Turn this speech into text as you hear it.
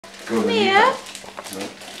Come here. No.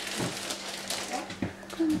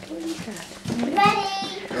 Ready?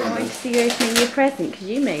 I want to see you opening your present because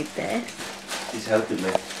you made this. He's helping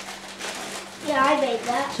me. Yeah, I made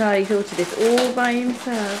that. Charlie thought of this all by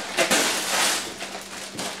himself.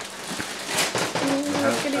 Oh,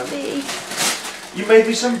 what's going to be? You made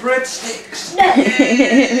me some breadsticks. No. Yeah.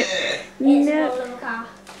 It's No. all of a car.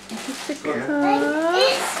 It's a Go on then. car.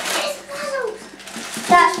 It's puzzles.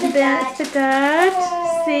 That's the That's dad. for Dad.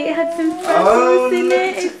 See, it had some Oh, puzzles in look,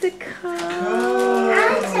 it. it's It's a car. Oh.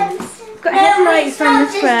 Got headlights on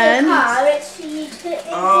the front. It's not just a car, it's for you to put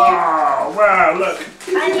in Oh, wow, look.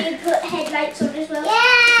 here. And you put headlights on as well.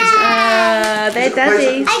 Yeah! They're Is it a place I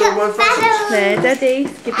Daddy's. can store my presents? They're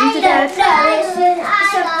Daddy's. Give them to No, Dad. it's something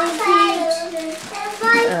for you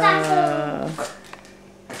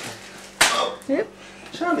to... Yep.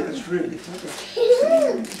 Charlie, that's really clever.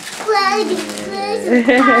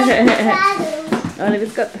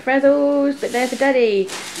 Oliver's got the frazzles, but they're for Daddy.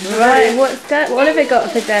 Right, what have I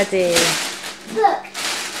got for Daddy? Look.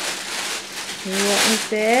 What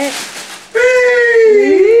is it?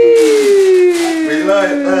 We like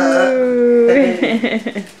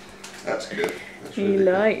that. That's good. That's You really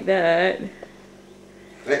good. like that?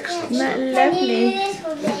 Excellent Isn't that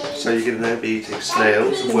stuff. lovely? So you're going to be eating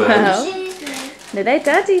snails and Well. worms. No, they're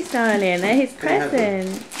Daddy's, darling. They're his Can you have them?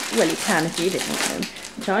 present. Well, he can if you didn't want them.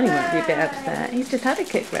 Charlie might be a bit upset. He's just had a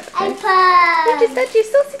cooked breakfast. You Open. just had your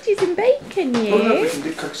sausages and bacon, you. Oh look, we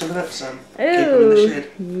can cook some of that, Sam. Keep them in the shed.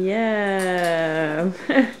 Yum.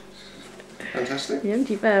 Fantastic. Yum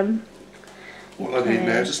to bum. What I need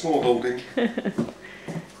now is a small holding.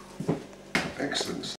 Excellent.